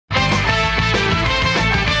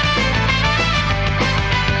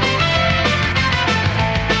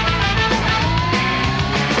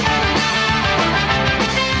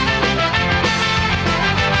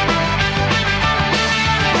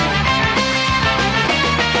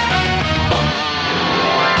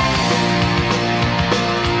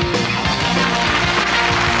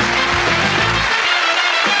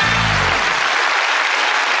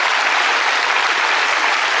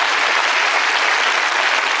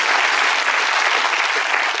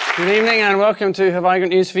Good evening and welcome to Have I Got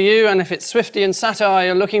News For You, and if it's Swiftian satire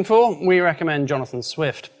you're looking for, we recommend Jonathan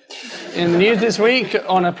Swift. In the news this week,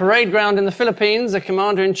 on a parade ground in the Philippines, a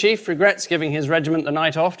commander-in-chief regrets giving his regiment the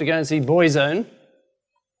night off to go and see Boyzone.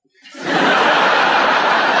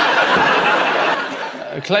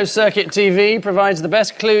 Closed-circuit TV provides the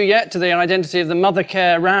best clue yet to the identity of the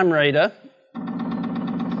Mothercare Ram Raider.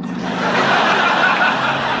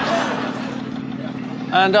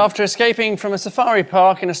 And after escaping from a safari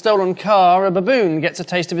park in a stolen car, a baboon gets a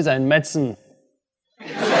taste of his own medicine.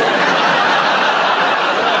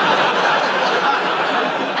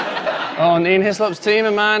 On Ian Hislop's team,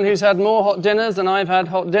 a man who's had more hot dinners than I've had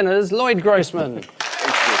hot dinners, Lloyd Grossman.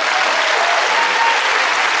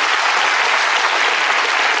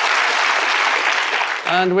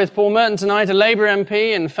 And with Paul Merton tonight, a Labour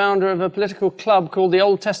MP and founder of a political club called the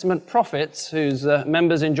Old Testament Prophets, whose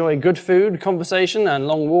members enjoy good food, conversation and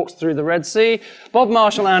long walks through the Red Sea, Bob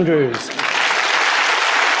Marshall-Andrews.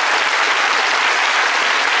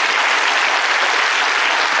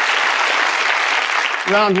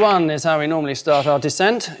 Round one is how we normally start our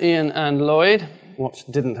descent. Ian and Lloyd, what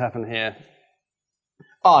didn't happen here?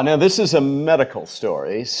 Now this is a medical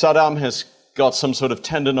story. Saddam has got some sort of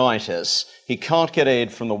tendinitis. He can't get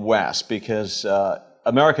aid from the West because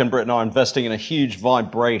America and Britain are investing in a huge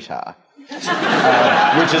vibrator,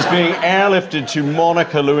 which is being airlifted to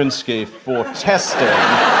Monica Lewinsky for testing,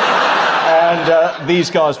 and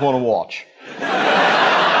these guys want to watch.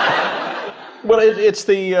 Well, it's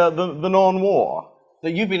the non-war.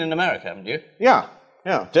 You've been in America, haven't you? Yeah.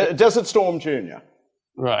 Desert Storm Jr.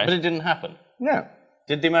 Right. But it didn't happen. No.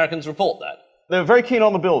 Did the Americans report that? They're very keen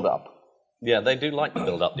on the build-up. Yeah, they do like to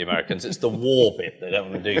build up, the Americans. It's the war bit they don't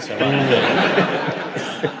want to do so much.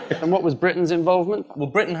 And what was Britain's involvement? Well,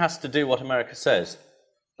 Britain has to do what America says.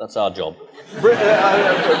 That's our job.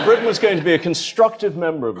 Britain was going to be a constructive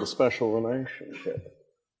member of the special relationship.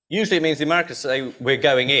 Usually it means the Americans say, we're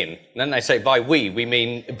going in, and then they say, by we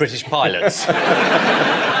mean British pilots, who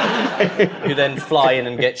then fly in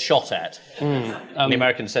and get shot at. And the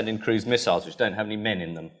Americans send in cruise missiles, which don't have any men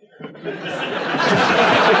in them.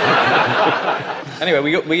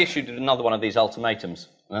 Anyway, we issued another one of these ultimatums.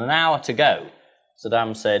 And an hour to go,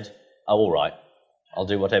 Saddam said, oh, all right, I'll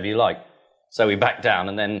do whatever you like. So we backed down,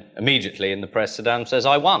 and then immediately in the press, Saddam says,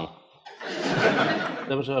 I won.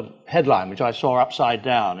 There was a headline which I saw upside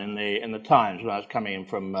down in the Times when I was coming in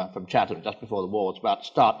from Chatham just before the war was about to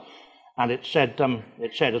start, and it said,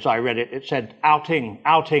 as I read it, it said, outing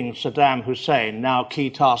Saddam Hussein, now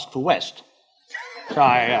key task for West. So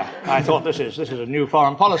I thought this is a new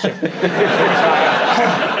foreign policy.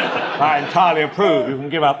 I entirely approve. You can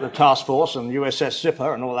give up the task force and USS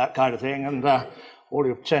Zipper and all that kind of thing, and all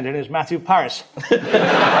you send in is Matthew Paris.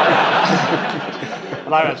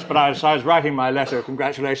 But I was writing my letter of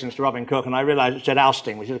congratulations to Robin Cook, and I realised it said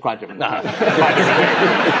ousting, which is quite different.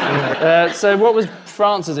 So what was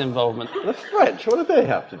France's involvement? The French, what did they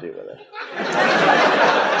have to do with it?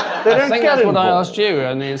 I think that's what I asked you,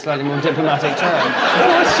 only in slightly more diplomatic terms.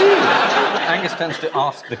 Oh, I see. Angus tends to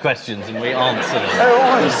ask the questions and we answer them. Oh,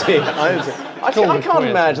 I see. I can't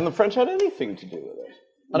imagine the French had anything to do with it.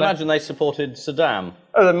 I imagine they supported Saddam.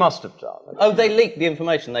 Oh, they must have done. Oh, they leaked the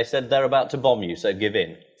information. They said they're about to bomb you, so give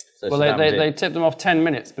in. So well, they tipped them off 10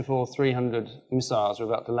 minutes before 300 missiles were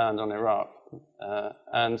about to land on Iraq.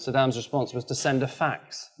 And Saddam's response was to send a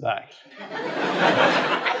fax back.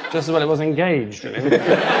 Just as well it was engaged, really.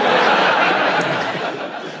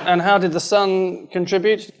 And how did the Sun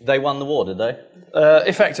contribute? They won the war, did they?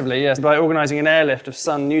 Effectively, yes, by organising an airlift of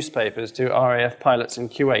Sun newspapers to RAF pilots in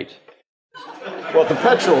Kuwait. What, the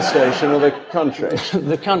petrol station or the country?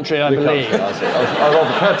 The country, I believe. Country, I thought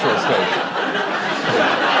the petrol station.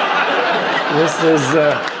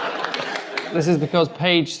 This is because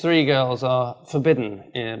page 3 girls are forbidden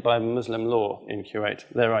by Muslim law in Kuwait.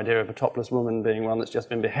 Their idea of a topless woman being one that's just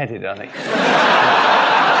been beheaded, I think.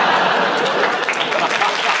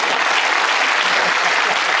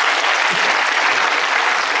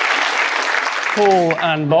 Paul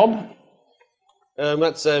and Bob.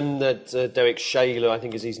 That's Derek Shaler, I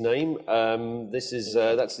think is his name. That's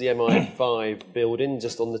the MI5 building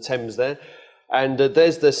just on the Thames there. And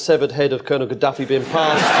there's the severed head of Colonel Gaddafi being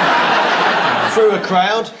passed through a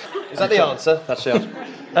crowd. Is that the answer? That's the answer.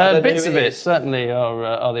 Bits of it certainly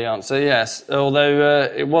are the answer, yes. Although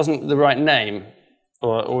it wasn't the right name,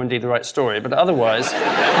 or indeed the right story, but otherwise...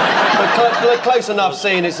 But close enough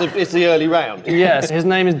seeing it's the early round. Yes, his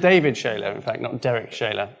name is David Shaler, in fact, not Derek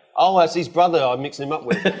Shaler. Oh, that's his brother I'm mixing him up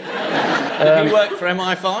with. Did you work for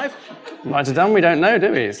MI5? Might have done, we don't know,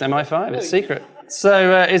 do we? It's MI5, it's secret.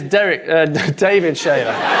 So it's David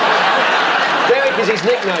Shaler. Derek Derek is his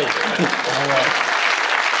nickname.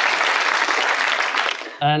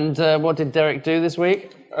 And what did Derek do this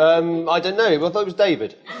week? I don't know. I thought it was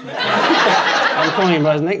David. I'm calling him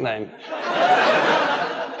by his nickname.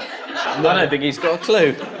 I don't think he's got a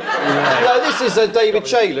clue. No, this is David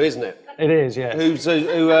Shaler, isn't it? It is, yes. Who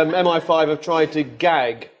MI5 have tried to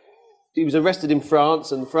gag. He was arrested in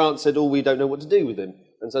France, and France said, "Oh, we don't know what to do with him."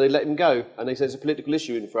 And so they let him go. And they said it's a political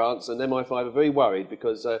issue in France, and MI5 are very worried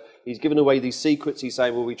because he's given away these secrets. He's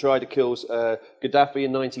saying, well, we tried to kill Gaddafi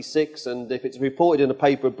in '96, and if it's reported in a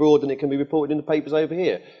paper abroad, then it can be reported in the papers over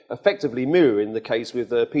here. Effectively mirroring the case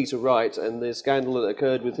with Peter Wright and the scandal that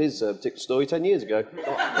occurred with his particular story 10 years ago. Does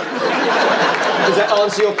that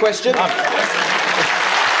answer your question?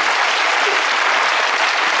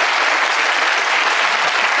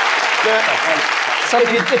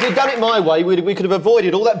 If you'd done it my way, we could have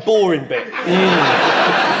avoided all that boring bit.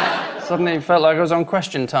 Suddenly it felt like I was on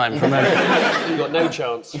Question Time for a minute. You've got no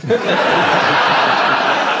chance.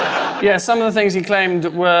 Yeah, some of the things he claimed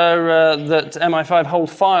were that MI5 hold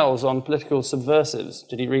files on political subversives.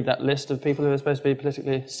 Did he read that list of people who are supposed to be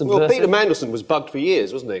politically subversive? Well, Peter Mandelson was bugged for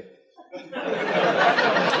years, wasn't he?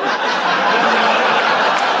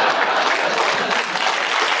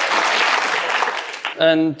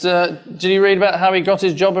 And did you read about how he got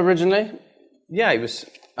his job originally? Yeah, he was.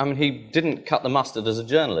 I mean, he didn't cut the mustard as a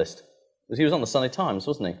journalist. Because he was on the Sunday Times,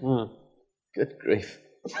 wasn't he? Good grief.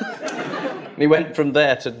 He went from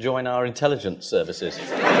there to join our intelligence services.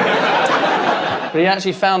 But he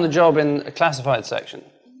actually found the job in a classified section.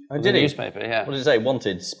 Oh, did the he? Newspaper, yeah. What did it say?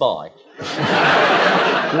 Wanted spy.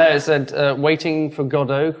 No, it said waiting for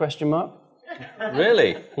Godot, question mark.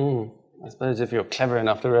 Really? I suppose if you're clever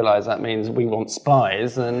enough to realise that means we want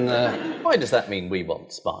spies, then... Why does that mean we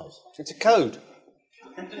want spies? It's a code.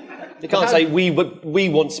 You can't say we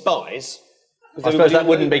want spies. I suppose that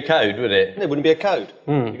wouldn't be code, would it? It wouldn't be a code.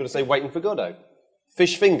 You've got to say waiting for Godot.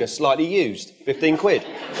 Fish finger, slightly used, 15 quid.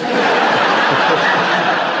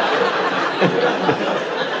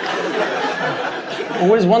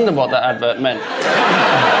 Always wondered what that advert meant.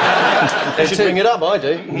 They should bring it up, I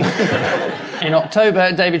do. In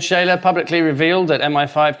October, David Shaler publicly revealed that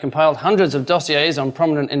MI5 compiled hundreds of dossiers on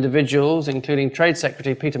prominent individuals, including Trade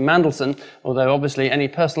Secretary Peter Mandelson, although obviously any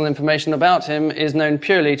personal information about him is known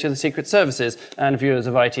purely to the Secret Services and viewers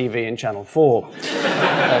of ITV and Channel 4.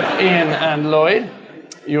 Ian and Lloyd,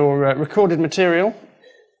 your recorded material.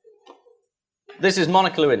 This is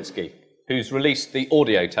Monica Lewinsky, who's released the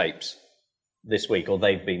audio tapes this week, or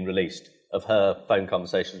they've been released, of her phone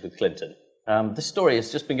conversations with Clinton. This story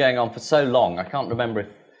has just been going on for so long, I can't remember if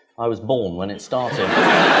I was born when it started.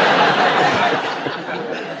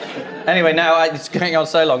 Anyway, now it's going on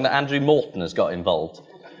so long that Andrew Morton has got involved.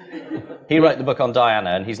 He wrote the book on Diana,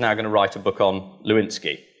 and he's now going to write a book on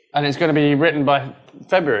Lewinsky. And it's going to be written by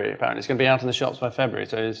February, apparently. It's going to be out in the shops by February,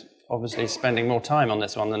 so he's obviously spending more time on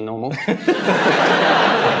this one than normal.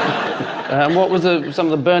 And what was some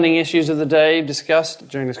of the burning issues of the day discussed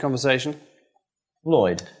during this conversation?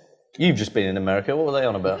 Lloyd, you've just been in America. What were they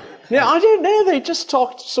on about? Yeah, I don't know. They just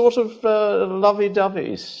talked sort of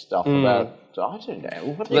lovey-dovey stuff about... I don't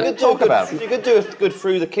know. What did they talk about? You could do a good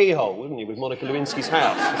through the keyhole, wouldn't you, with Monica Lewinsky's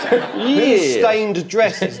house? Yes. Whose stained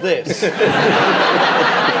dress is this?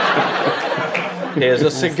 Here's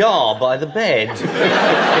a cigar by the bed.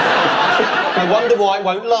 I wonder why it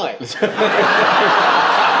won't light.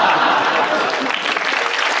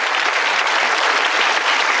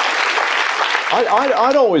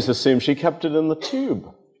 I'd always assumed she kept it in the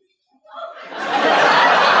tube.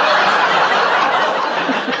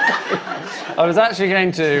 I was actually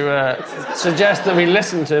going to suggest that we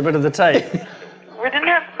listen to a bit of the tape. We didn't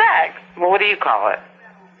have sex. Well, what do you call it?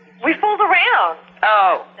 We fooled around.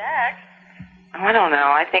 Oh. Sex? I don't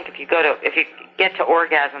know. I think if you get to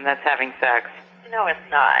orgasm, that's having sex. No, it's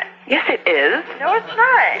not. Yes, it is. No, it's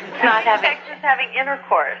not. It's not having sex is having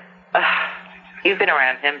intercourse. You've been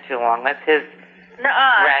around him too long. That's his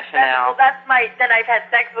Nuh-uh. rationale. Then I've had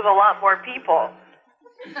sex with a lot more people.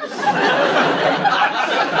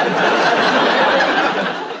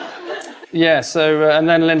 Yeah, so, and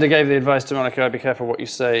then Linda gave the advice to Monica, be careful what you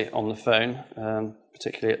say on the phone,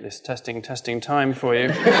 particularly at this testing time for you.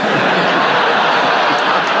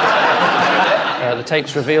 The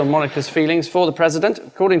tapes reveal Monica's feelings for the president.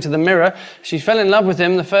 According to the Mirror, she fell in love with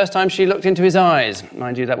him the first time she looked into his eyes.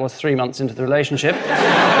 Mind you, that was 3 months into the relationship.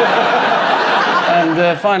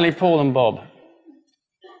 And finally, Paul and Bob.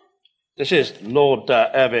 This is Lord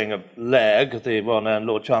Irving of Legg, the well-known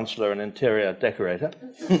Lord Chancellor and interior decorator.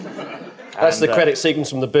 That's the credit sequence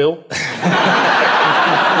from the bill.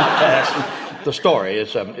 The story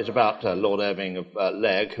is about Lord Irving of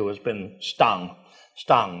Legg, who has been stung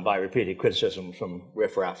stung by repeated criticism from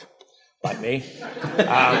riffraff like me,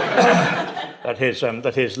 that his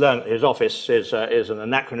office is an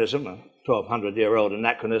anachronism, a 1,200-year-old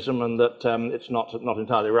anachronism, and that it's not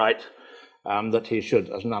entirely right that he should,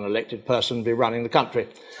 as an unelected person, be running the country,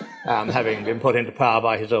 having been put into power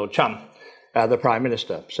by his old chum, the Prime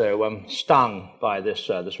Minister. So, stung by this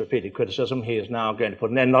repeated criticism, he is now going to put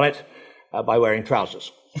an end on it by wearing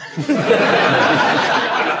trousers.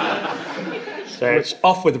 So it's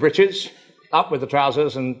off with the breeches, up with the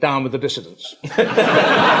trousers, and down with the dissidents.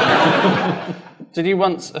 Did you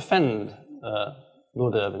once offend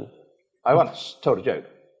Lord Irvine? I once told a joke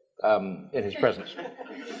in his presence. Do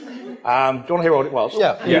you want to hear what it was?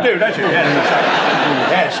 Yeah. You do, don't you?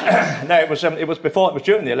 Yes. Yes. No, it was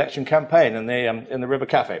during the election campaign in the River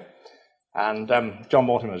Cafe, and John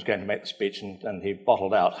Mortimer was going to make the speech, and he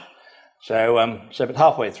bottled out. So but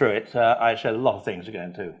halfway through it, I said a lot of things are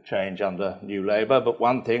going to change under New Labour, but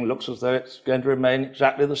one thing looks as though it's going to remain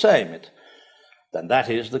exactly the same. Then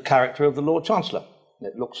that is the character of the Lord Chancellor.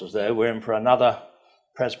 It looks as though we're in for another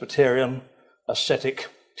Presbyterian, ascetic,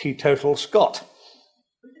 teetotal Scot.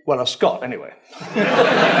 Well, a Scot, anyway.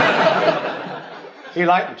 He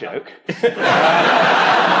liked the joke.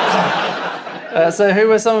 So who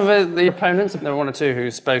were some of the opponents? There were one or two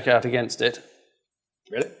who spoke out against it.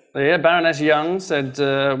 Really? Yeah, Baroness Young said,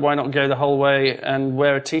 why not go the whole way and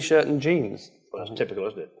wear a T-shirt and jeans? Well, that's typical,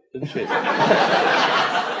 isn't it? Isn't she?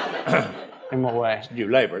 In what way? It's New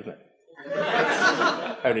Labour, isn't it?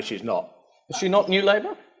 Only she's not. Is she not New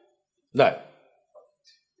Labour? No.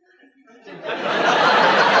 Is that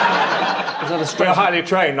a We're strategy? highly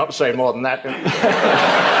trained not to say more than that.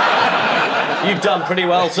 You've done pretty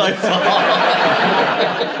well so far.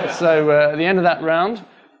 So at the end of that round,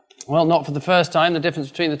 well, not for the first time, the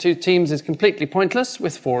difference between the two teams is completely pointless,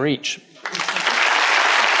 with 4 each.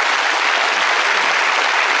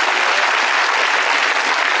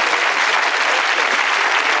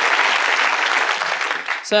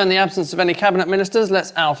 So in the absence of any cabinet ministers,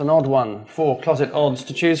 let's out an odd one. 4 closet odds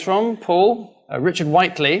to choose from. Paul, Richard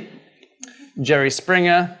Whiteley, Jerry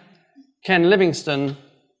Springer, Ken Livingstone,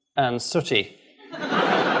 and Sooty.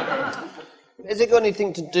 Has it got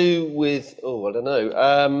anything to do with, I don't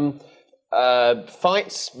know,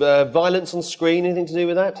 fights, violence on screen, anything to do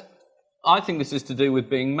with that? I think this is to do with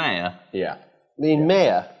being mayor. Yeah. Being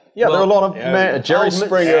mayor? Yeah, there are a lot of Jerry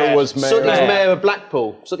Springer was mayor. Sooty's mayor of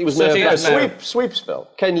Blackpool. Sooty was mayor of Blackpool. Sweepsville.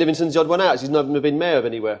 Ken Livingstone's the odd one out. He's never been mayor of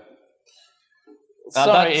anywhere.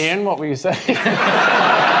 Sorry, Ian, what were you saying?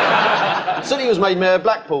 Sooty was made mayor of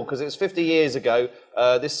Blackpool because it was 50 years ago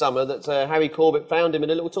this summer that Harry Corbett found him in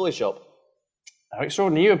a little toy shop. How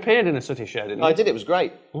extraordinary. You appeared in a Sooty show, didn't you? I did, it was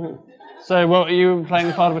great. So, what, are you playing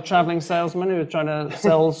the part of a travelling salesman who was trying to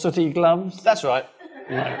sell Sooty gloves? That's right.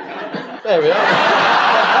 Right. There we are.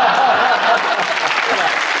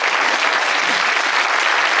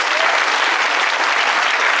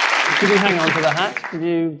 Did you hang on to the hat? Did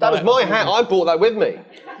you That was my hat. I brought that with me.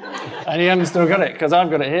 And you haven't still got it, because I've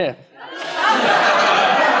got it here.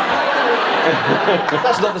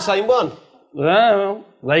 That's not the same one. Well,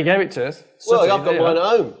 they gave it to us. Well, Sooty, I've got there mine you at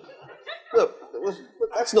are. home. Look,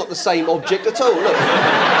 that's not the same object at all. Look.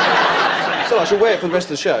 So I shall wear it for the rest of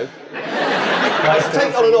the show. Take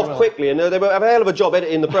it on and off quickly, and they will have a hell of a job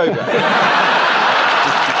editing the programme.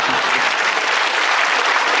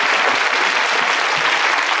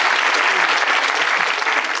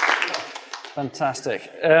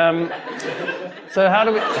 Fantastic. So how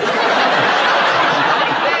do we...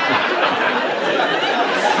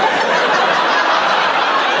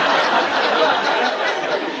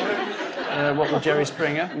 what was Jerry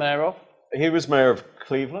Springer, mayor of? He was mayor of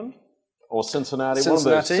Cleveland or Cincinnati. Cincinnati,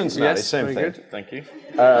 One of those. Cincinnati, yes, same very thing. good. Thank you.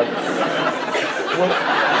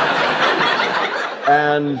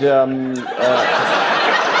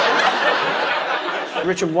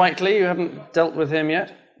 Richard Whiteley, you haven't dealt with him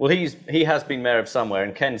yet? Well, he has been mayor of somewhere,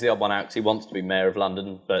 and Ken's the odd one out because he wants to be mayor of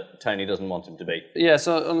London, but Tony doesn't want him to be. Yeah,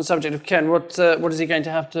 so on the subject of Ken, what is he going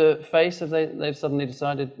to have to face? Have they've suddenly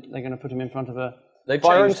decided they're going to put him in front of a They've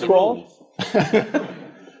Firing changed the squad? rules.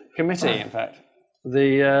 committee, in fact?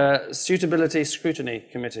 The Suitability Scrutiny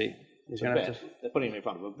Committee. He's going to have to... They're putting him in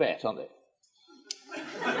front of a vet, aren't they?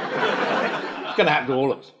 It's going to happen to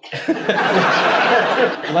all of us.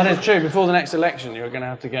 Well, that is true. Before the next election, you're going to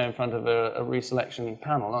have to go in front of a reselection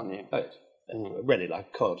panel, aren't you? Oh, yes. Ready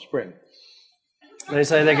like cold spring. They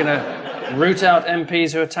say they're going to root out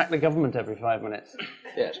MPs who attack the government every 5 minutes.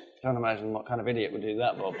 Yes. Can't imagine what kind of idiot would do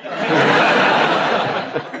that, Bob.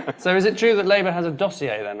 So is it true that Labour has a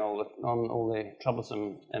dossier then on all the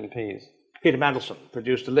troublesome MPs? Peter Mandelson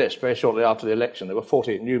produced a list very shortly after the election. There were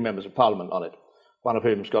 40 new members of Parliament on it. one of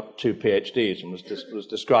whom's got 2 PhDs and was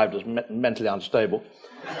described as mentally unstable.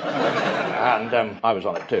 And I was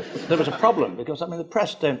on it too. There was a problem because, I mean, the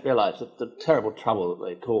press don't realise the terrible trouble that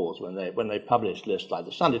they cause when they publish lists. Like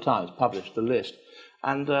the Sunday Times published the list,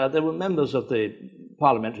 and there were members of the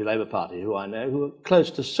Parliamentary Labour Party who I know who were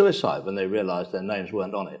close to suicide when they realised their names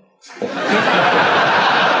weren't on it.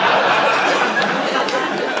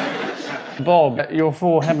 Bob, your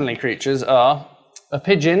 4 heavenly creatures are a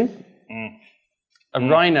pigeon, a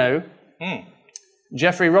rhino,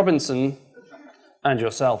 Geoffrey Robinson, and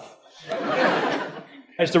yourself.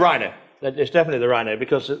 It's the rhino. It's definitely the rhino,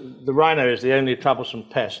 because the rhino is the only troublesome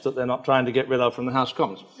pest that they're not trying to get rid of from the House of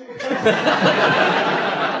Commons.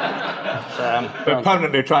 We're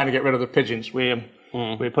permanently trying to get rid of the pigeons. We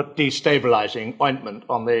put destabilising ointment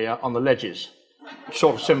on the ledges,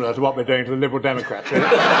 sort of similar to what we're doing to the Liberal Democrats. Really.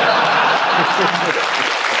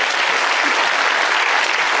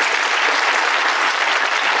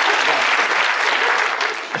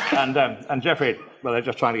 And Geoffrey, well, they're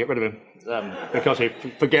just trying to get rid of him because he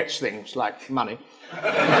forgets things like money.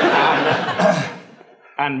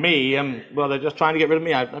 And me, well, they're just trying to get rid of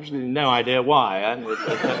me. I have absolutely no idea why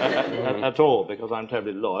at all, because I'm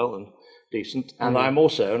terribly loyal and decent. And I'm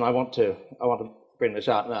also, and I want to bring this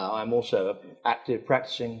out now, I'm also an active,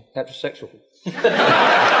 practicing heterosexual.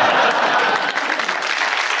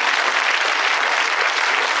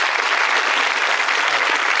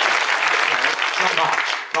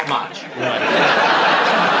 Not much.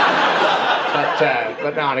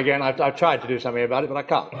 But now and again, I've tried to do something about it, but I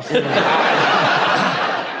can't.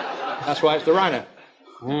 That's why it's the rhino.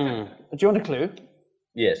 Do you want a clue?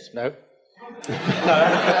 Yes. No.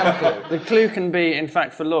 The clue can be, in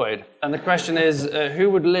fact, for Lloyd. And the question is, who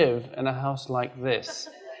would live in a house like this?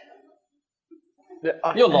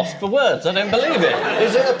 You're lost for words. I don't believe it.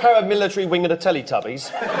 Is it a paramilitary wing of the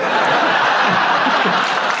Teletubbies?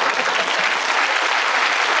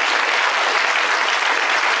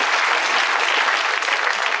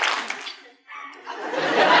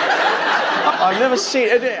 I've never seen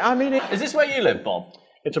it. I mean, Is this where you live, Bob?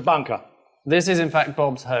 It's a bunker. This is, in fact,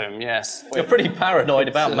 Bob's home, yes. You're pretty paranoid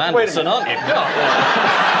about Mandelson, aren't you?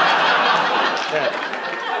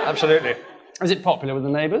 Yeah, absolutely. Is it popular with the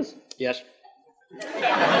neighbours? Yes.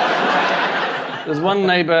 There's one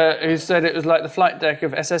neighbour who said it was like the flight deck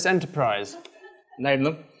of SS Enterprise. Name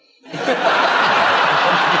them.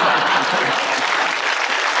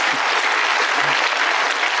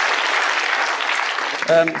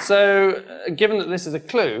 Given that this is a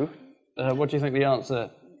clue, what do you think the answer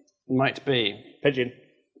might be? Pigeon.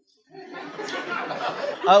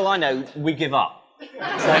 Oh, I know. We give up.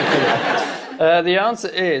 Thank you. The answer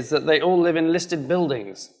is that they all live in listed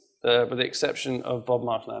buildings, with the exception of Bob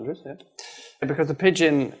Marshall Andrews. Yeah. Because the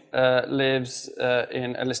pigeon lives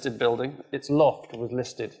in a listed building, its loft was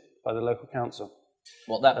listed by the local council.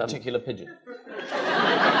 What, that particular pigeon?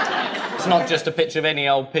 It's not just a picture of any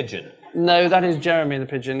old pigeon. No, that is Jeremy the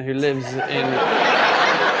pigeon, who lives in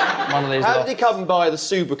one of these How lofts. did he come by the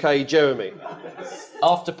sobriquet Jeremy?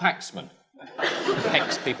 After Paxman.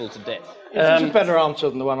 Pecks people to death. Is this a better answer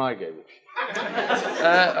than the one I gave you?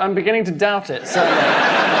 I'm beginning to doubt it, certainly.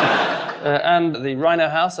 And the Rhino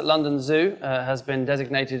House at London Zoo has been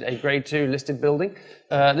designated a Grade 2 listed building.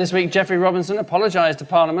 This week, Geoffrey Robinson apologised to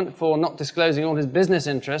Parliament for not disclosing all his business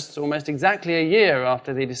interests almost exactly a year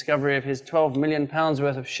after the discovery of his £12 million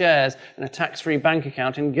worth of shares in a tax-free bank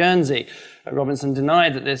account in Guernsey. Robinson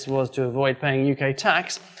denied that this was to avoid paying UK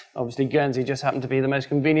tax. Obviously, Guernsey just happened to be the most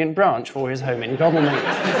convenient branch for his home in Godalming.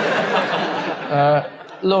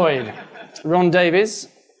 Lloyd, Ron Davies,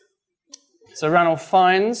 Sir Ranulph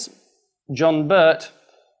Fiennes, John Burt,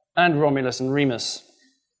 and Romulus and Remus.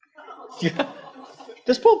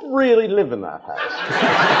 does Bob really live in that house?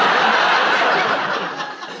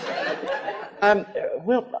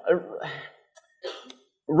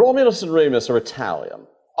 Romulus and Remus are Italian.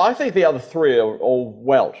 I think the other 3 are all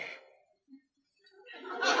Welsh.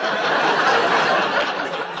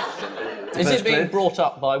 Is it being brought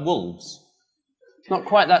up by wolves? It's not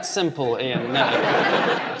quite that simple, Ian,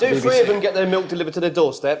 no. Do 3 of them get their milk delivered to their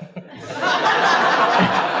doorstep?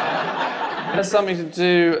 It has something to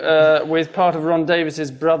do with part of Ron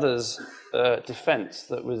Davies's brother's defence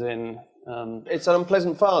that was in... It's an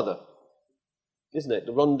unpleasant father, isn't it?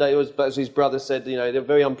 Ron Davies, as his brother said, you know, they're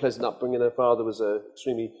very unpleasant upbringing. Their father was an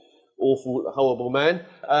extremely awful, horrible man.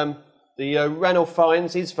 The Ranulph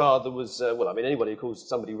Fiennes, his father was, well, I mean, anybody who calls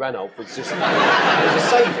somebody Ranulph was just, he was a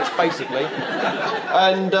sadist, basically.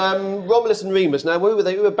 And Romulus and Remus, now,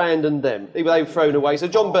 who abandoned them? They were thrown away. So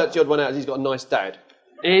John Burt's the odd one out, he's got a nice dad.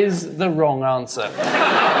 is the wrong answer.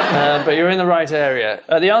 But you're in the right area.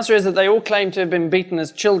 The answer is that they all claim to have been beaten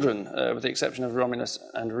as children, with the exception of Romulus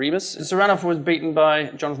and Remus. Saranoff was beaten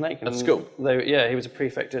by Jonathan Aiken. At school? Yeah, he was a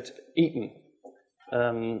prefect at Eton.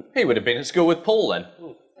 He would have been at school with Paul then.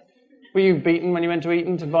 Were you beaten when you went to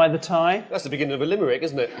Eton to buy the tie? That's the beginning of a limerick,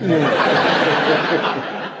 isn't it? Well,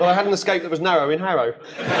 I had an escape that was narrow in Harrow.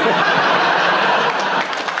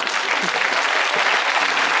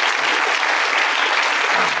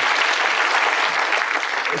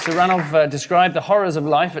 Saranoff described the horrors of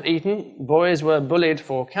life at Eton. Boys were bullied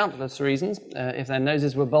for countless reasons. If their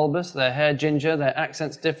noses were bulbous, their hair ginger, their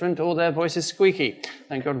accents different, or their voices squeaky.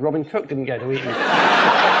 Thank God Robin Cook didn't go to Eton.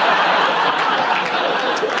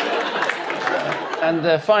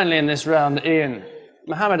 And finally in this round, Ian,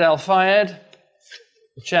 Mohammed Al-Fayed,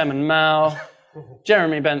 Chairman Mao,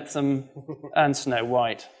 Jeremy Bentham, and Snow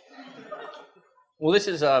White. Well, this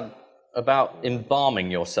is about embalming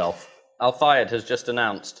yourself. Al-Fayed has just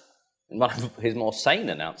announced, in one of his more sane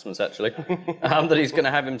announcements actually, that he's going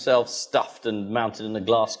to have himself stuffed and mounted in a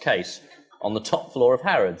glass case on the top floor of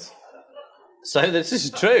Harrods. So this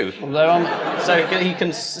is true. So he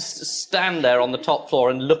can stand there on the top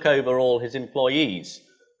floor and look over all his employees,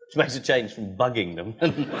 which makes a change from bugging them.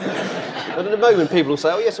 And at the moment, people will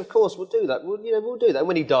say, "Oh yes, of course, we'll do that. We'll do that." And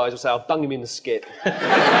when he dies, we'll say, "I'll bung him in the skip."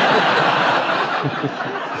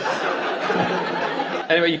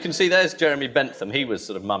 Anyway, you can see there's Jeremy Bentham. He was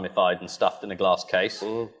sort of mummified and stuffed in a glass case.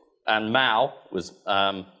 And Mao was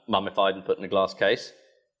mummified and put in a glass case.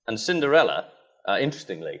 And Cinderella,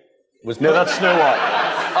 interestingly, was... No, that's Snow White.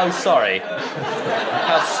 Oh, sorry.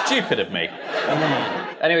 How stupid of me.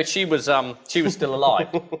 Anyway, she was still alive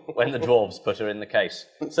when the dwarves put her in the case.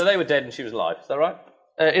 So they were dead and she was alive. Is that right?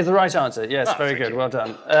 Is the right answer. Yes, very good. Well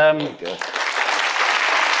done.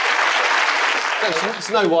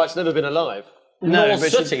 Snow White's never been alive. No, nor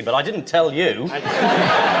Sooty, but I didn't tell you.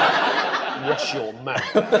 Wash your mouth.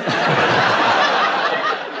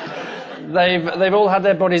 They've all had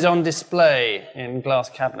their bodies on display in glass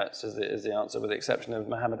cabinets, is the answer, with the exception of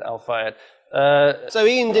Mohammed Al-Fayed. So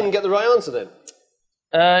Ian didn't get the right answer then?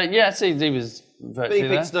 Yes, he was virtually But he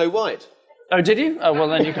picked there. Snow White. Oh, did you? Oh, well,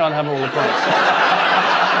 then you can't have all the points.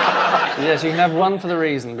 Yes, you can have one for the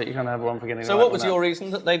reason, but you can't have one for getting the So right what was one your out. reason?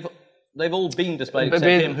 That they've all been displayed except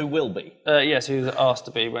him who will be? Yes, he was asked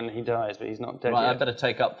to be when he dies, but he's not dead Right, yet. I better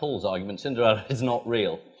take up Paul's argument. Cinderella is not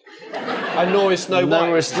real. And nor is Snow White.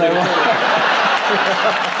 Nor is Snow White.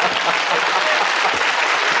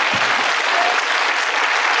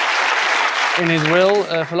 In his will,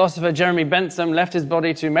 philosopher Jeremy Bentham left his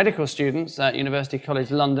body to medical students at University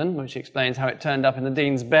College London, which explains how it turned up in the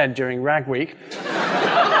Dean's bed during Rag Week.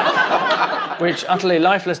 Which utterly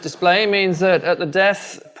lifeless display means that at the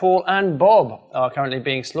death, Paul and Bob are currently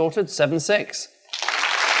being slaughtered, 7-6.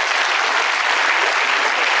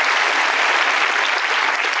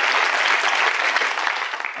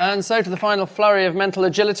 And so to the final flurry of mental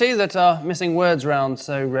agility that our missing words round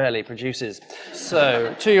so rarely produces.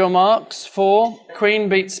 So, to your marks for Queen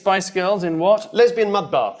beats Spice Girls in what? Lesbian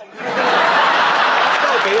mud bath. Gotta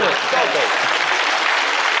be, innit? Gotta be.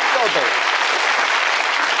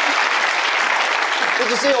 Did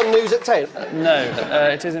you see it on News at 10? No,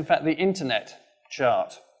 it is in fact the internet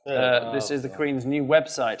chart. This is the Queen's new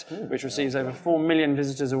website, which receives over 4 million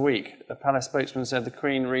visitors a week. A palace spokesman said the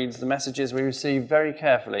Queen reads the messages we receive very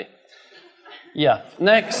carefully. Yeah.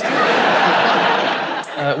 Next.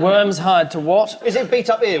 Worms hired to what? Is it beat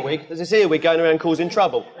up earwig? There's this earwig going around causing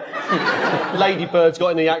trouble. Ladybird's got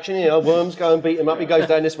in the action, worms go and beat him up. He goes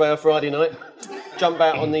down this way on Friday night. Jump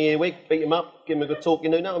out on the earwig, beat him up, give him a good talk,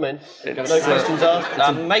 know what I mean? No questions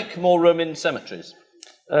asked. Make more room in cemeteries.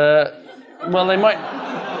 Well, they might...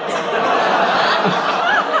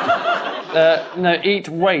 no, eat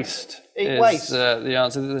waste. Eat waste? The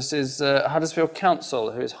answer. This is Huddersfield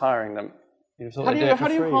Council who is hiring them. How do you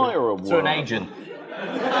hire a worm? Through an agent.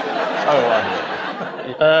 Oh,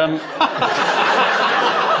 right.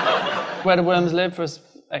 Where do worms live for an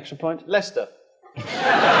extra point? Leicester.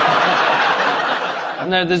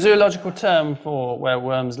 No, the zoological term for where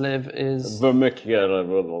worms live is... Vermicularium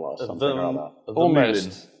or something like that.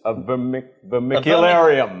 Almost. A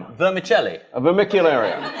vermicularium. Vermicelli. A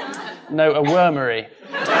vermicularium. No, a wormery.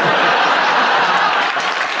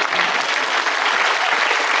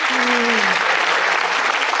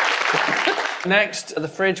 Next, the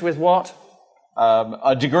fridge with what?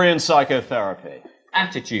 A degree in psychotherapy.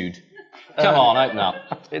 Attitude. Come on, open up.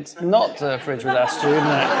 It's not a fridge with attitude,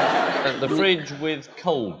 no. The fridge with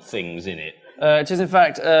cold things in it. It is, in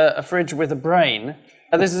fact, a fridge with a brain,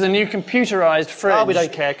 This is a new computerised fridge. Oh, we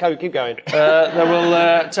don't care. Keep going. That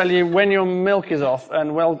will tell you when your milk is off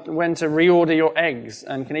and when to reorder your eggs,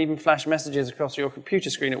 and can even flash messages across your computer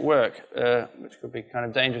screen at work, which could be kind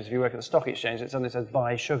of dangerous if you work at the stock exchange. It suddenly says,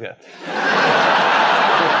 buy sugar.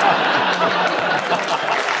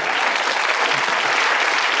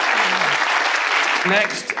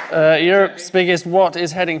 Next, Europe's biggest what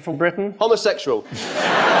is heading for Britain? Homosexual.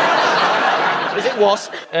 Is it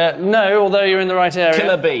wasp? No, although you're in the right area.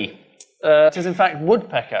 Killer bee. It is in fact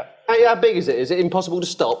woodpecker. How big is it? Is it impossible to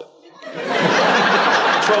stop?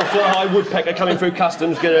 12-foot high woodpecker coming through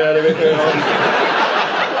customs. Get out of it.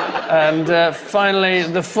 And finally,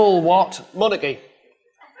 the full what? Monarchy.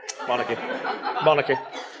 Monarchy. Monarchy.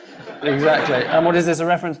 Exactly. And what is this a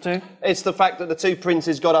reference to? It's the fact that the two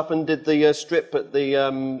princes got up and did the strip at the.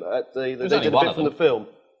 They did a bit from the film.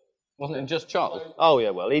 Wasn't it just Charles? Oh yeah,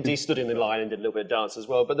 well he stood in the line and did a little bit of dance as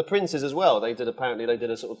well. But the princes as well. They did a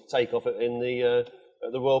sort of take off in the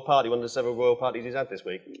at the royal party, one of the several royal parties he's had this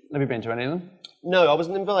week. Have you been to any of them? No, I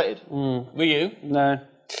wasn't invited. Were you? No.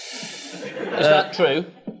 Is that true?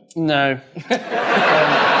 No.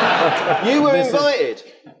 You were invited.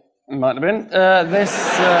 Might have been.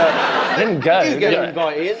 Didn't go. You get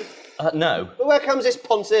invited. No. But where comes this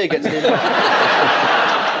Pontier gets an invite?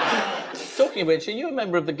 Talking of which, are you a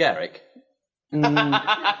member of the Garrick? And are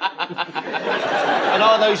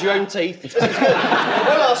those your own teeth? This is good.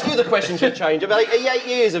 We'll ask you the questions for change. About 8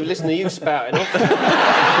 years of listening to you spouting off.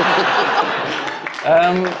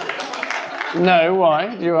 No, why?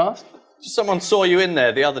 Did you ask? Someone saw you in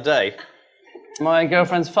there the other day. My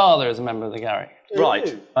girlfriend's father is a member of the Garrick.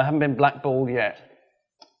 Right. I haven't been blackballed yet.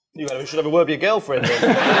 You should have a word with your girlfriend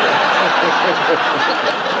then.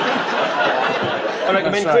 I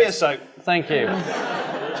recommend That's right. creosote. Thank you.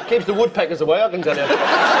 Keeps the woodpeckers away, I can tell you.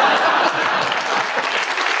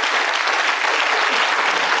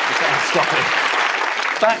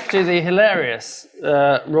 Back to the hilarious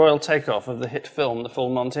royal takeoff of the hit film The Full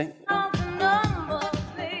Monty.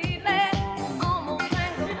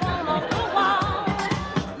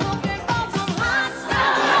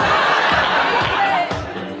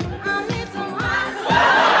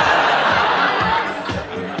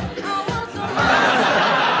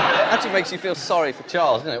 Actually makes you feel sorry for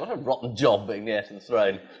Charles, doesn't it? What a rotten job being the heir to the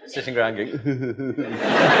throne. Sitting around going...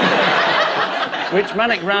 Which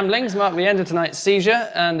manic ramblings mark the end of tonight's seizure,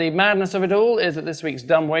 and the madness of it all is that this week's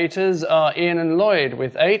dumb waiters are Ian and Lloyd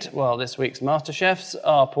with 8, while this week's master chefs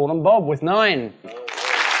are Paul and Bob with 9.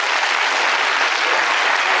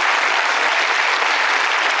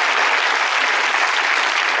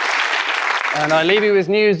 And I leave you with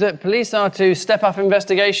news that police are to step up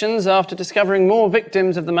investigations after discovering more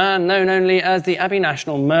victims of the man known only as the Abbey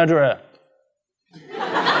National murderer.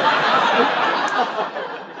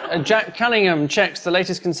 Jack Cunningham checks the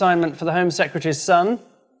latest consignment for the Home Secretary's son.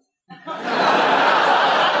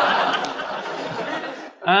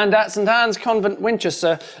 And at St Anne's Convent,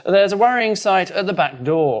 Winchester, there's a worrying sight at the back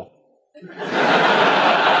door.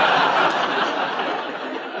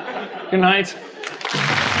 Good night.